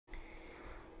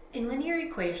In linear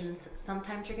equations,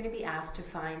 sometimes you're going to be asked to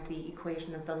find the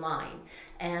equation of the line,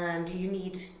 and you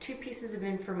need two pieces of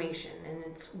information, and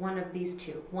it's one of these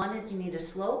two. One is you need a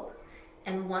slope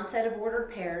and one set of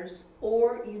ordered pairs,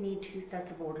 or you need two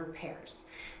sets of ordered pairs.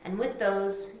 And with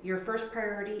those, your first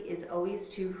priority is always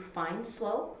to find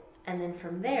slope, and then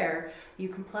from there, you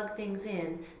can plug things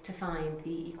in to find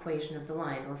the equation of the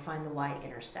line or find the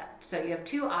y-intercept. So you have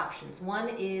two options. One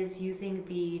is using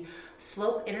the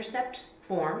slope-intercept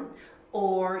form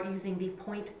or using the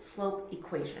point-slope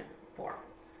equation form.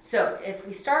 So if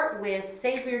we start with,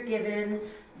 say we're given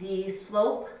the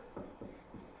slope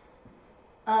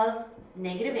of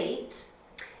 -8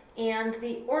 and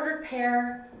the ordered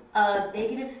pair of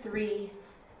 -3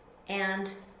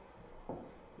 and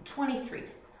 23.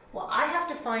 Well, I have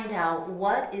to find out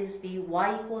what is the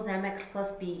y equals mx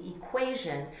plus b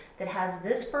equation that has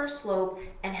this first slope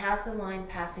and has the line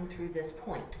passing through this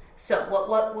point. So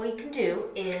what we can do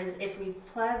is if we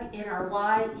plug in our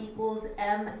y equals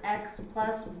mx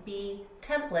plus b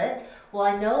template, well,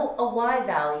 I know a y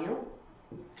value,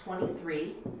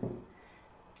 23,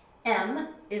 m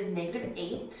is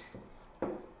 -8,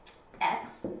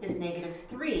 x is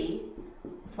 -3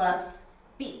 plus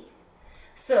b.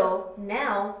 So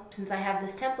now, since I have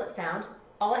this template found,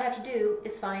 all I have to do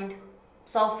is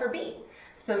solve for b.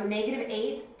 So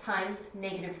 -8 times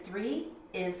 -3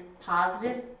 is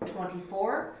positive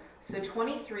 24. So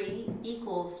 23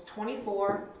 equals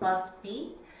 24 plus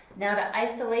b. Now to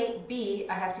isolate b,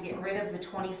 I have to get rid of the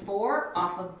 24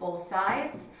 off of both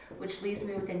sides, which leaves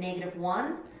me with a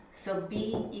 -1. So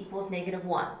b equals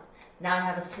 -1. Now I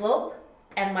have a slope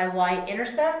and my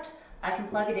y-intercept. I can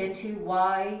plug it into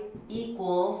y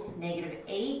equals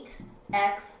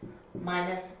 -8x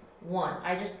minus 1.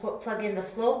 I just plug in the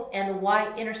slope and the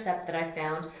y-intercept that I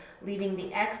found, leaving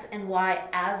the x and y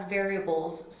as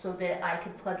variables so that I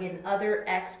can plug in other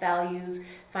x values,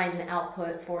 find an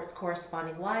output for its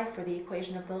corresponding y for the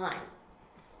equation of the line.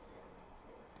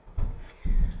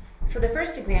 So the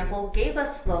first example gave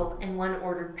us slope and one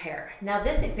ordered pair. Now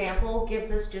this example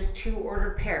gives us just two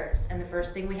ordered pairs, and the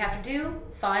first thing we have to do,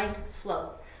 find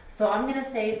slope. So I'm going to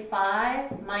say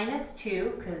 5 minus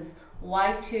 2, because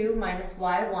y2 minus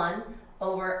y1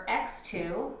 over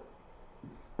x2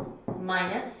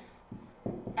 minus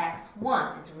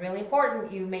x1. It's really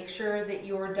important you make sure that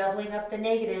you're doubling up the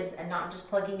negatives and not just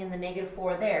plugging in the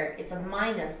 -4 there. It's a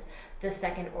minus the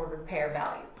second ordered pair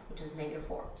value, which is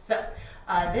 -4. So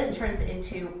this turns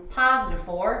into positive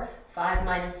 4. 5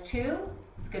 minus 2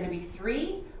 is going to be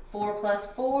 3. 4 plus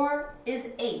 4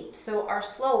 is 8. So our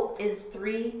slope is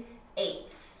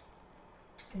 3/8.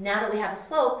 Now that we have a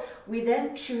slope, we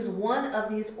then choose one of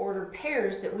these ordered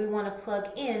pairs that we want to plug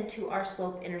into our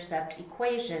slope-intercept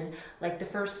equation, like the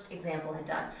first example had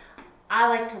done. I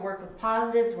like to work with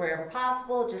positives wherever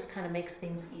possible. It just kind of makes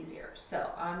things easier. So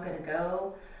I'm going to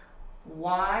go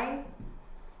y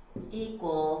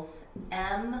equals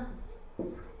mx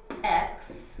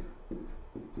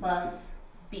plus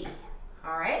b.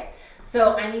 All right,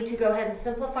 so I need to go ahead and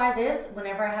simplify this.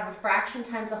 Whenever I have a fraction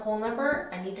times a whole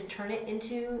number, I need to turn it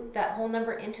into that whole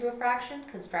number into a fraction,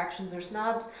 because fractions are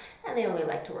snobs and they only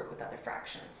like to work with other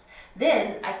fractions.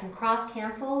 Then I can cross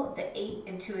cancel the 8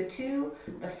 into a 2,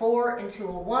 the 4 into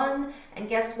a 1, and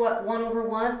guess what? 1 over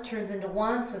 1 turns into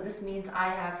 1, so this means I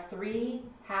have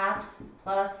 3/2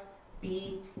 plus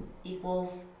b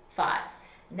equals 5.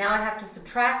 Now I have to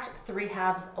subtract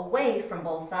 3/2 away from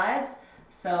both sides.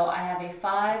 So I have a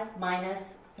 5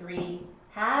 minus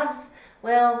 3/2.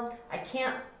 Well, I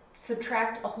can't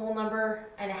subtract a whole number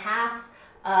and a half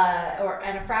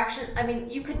and a fraction. I mean,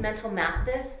 you could mental math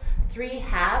this.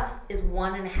 3/2 is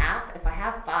 1.5. If I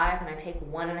have 5 and I take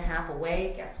 1.5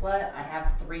 away, guess what? I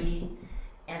have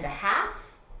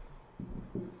 3.5.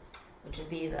 Which would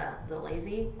be the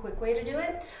lazy, quick way to do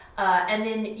it. And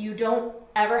then you don't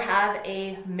ever have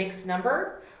a mixed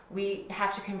number. We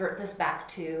have to convert this back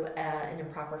to an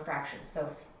improper fraction.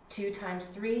 So 2 times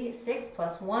 3, 6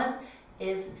 plus 1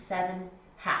 is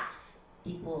 7/2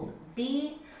 equals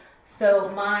b. So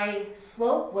my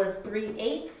slope was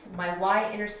 3/8. My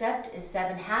y-intercept is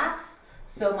 7/2.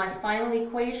 So my final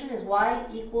equation is y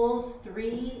equals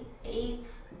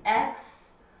 3/8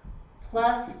 x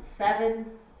plus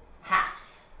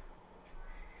 7/2.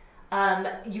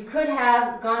 You could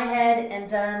have gone ahead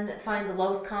and find the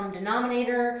lowest common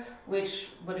denominator,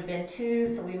 which would have been 2.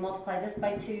 So we multiply this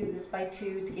by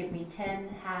 2 to give me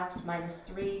 10/2 minus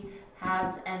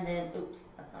 3/2, and then, oops,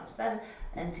 that's not a 7,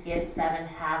 and to get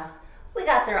 7/2. We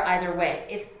got there either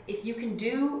way. If you can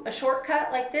do a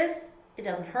shortcut like this, it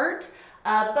doesn't hurt,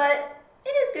 but it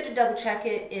is good to double check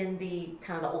it in the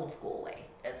kind of the old school way.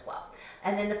 as well.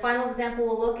 And then the final example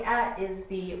we'll look at is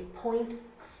the point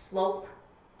slope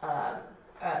form.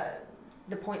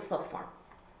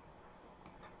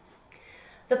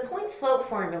 The point slope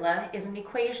formula is an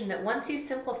equation that once you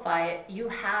simplify it, you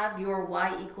have your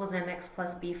y equals mx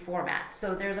plus b format.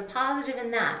 So there's a positive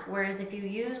in that, whereas if you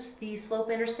use the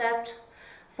slope-intercept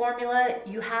formula,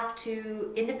 you have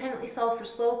to independently solve for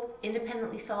slope,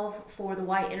 independently solve for the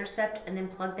y-intercept, and then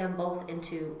plug them both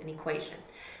into an equation.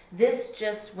 This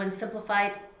just, when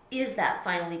simplified, is that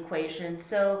final equation.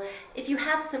 So if you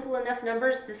have simple enough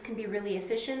numbers, this can be really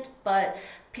efficient, but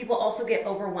people also get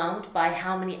overwhelmed by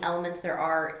how many elements there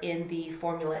are in the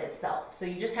formula itself. So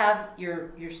you just have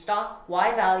your stock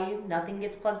y value, nothing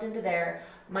gets plugged into there,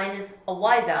 minus a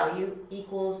y value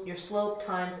equals your slope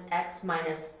times x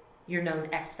minus your known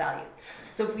x value.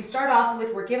 So if we start off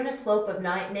with, we're given a slope of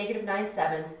negative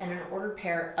 9/7 and an ordered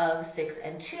pair of 6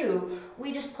 and 2,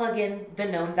 we just plug in the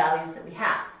known values that we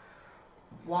have.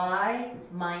 Y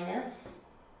minus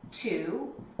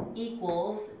 2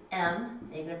 equals m,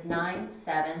 negative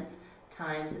 9/7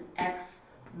 times x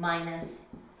minus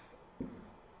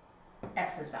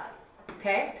x's value,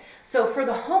 okay? So for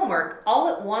the homework, all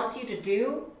it wants you to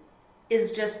do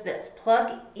is just this,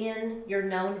 plug in your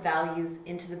known values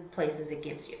into the places it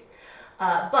gives you.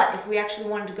 But if we actually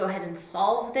wanted to go ahead and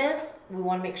solve this, we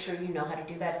want to make sure you know how to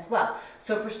do that as well.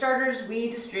 So for starters, we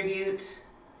distribute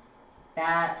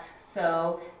that.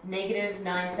 So negative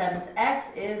 9/7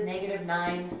 x is negative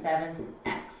 9/7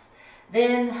 x.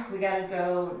 Then we got to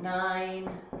go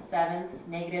 9/7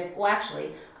 negative. Well,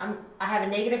 actually, I have a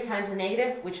negative times a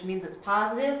negative, which means it's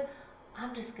positive.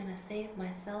 I'm just going to save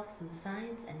myself some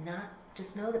signs and not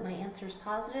just know that my answer is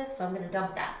positive, so I'm going to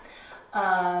dump that.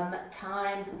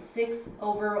 Times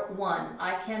 6/1.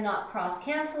 I cannot cross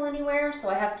cancel anywhere, so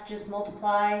I have to just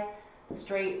multiply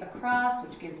straight across,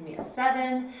 which gives me a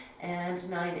 7, and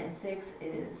 9 and 6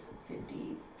 is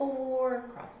 54.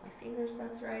 Cross my fingers,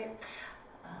 that's right.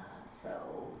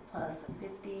 So plus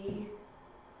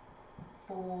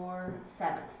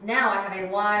 54/7. Now I have a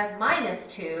y minus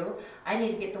 2. I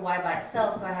need to get the y by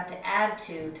itself, so I have to add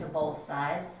 2 to both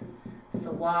sides.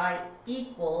 So y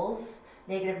equals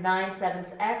negative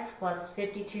 9/7 x plus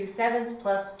 52/7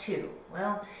 plus 2.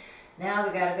 Well, now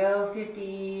we got to go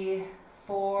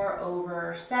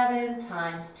 54/7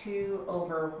 times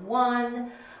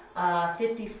 2/1.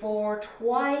 54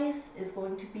 twice is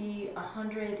going to be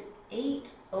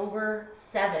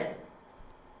 108/7.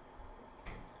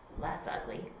 That's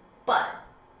ugly, but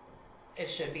it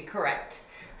should be correct.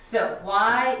 So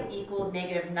y equals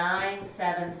negative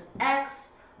 9/7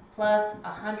 x plus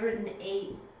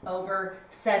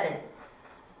 108/7.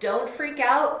 Don't freak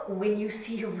out when you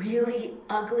see really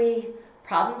ugly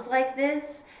problems like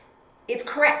this. It's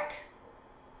correct,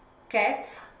 okay?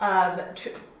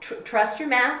 Trust your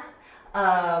math,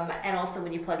 and also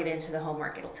when you plug it into the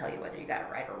homework, it'll tell you whether you got it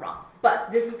right or wrong. But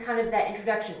this is kind of that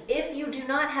introduction. If you do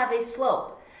not have a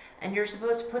slope, and you're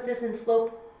supposed to put this in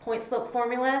point slope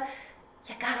formula,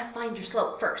 you gotta find your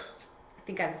slope first. I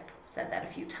think I've said that a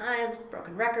few times,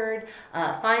 broken record.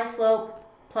 Find slope,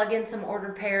 plug in some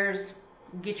ordered pairs,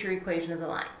 get your equation of the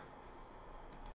line.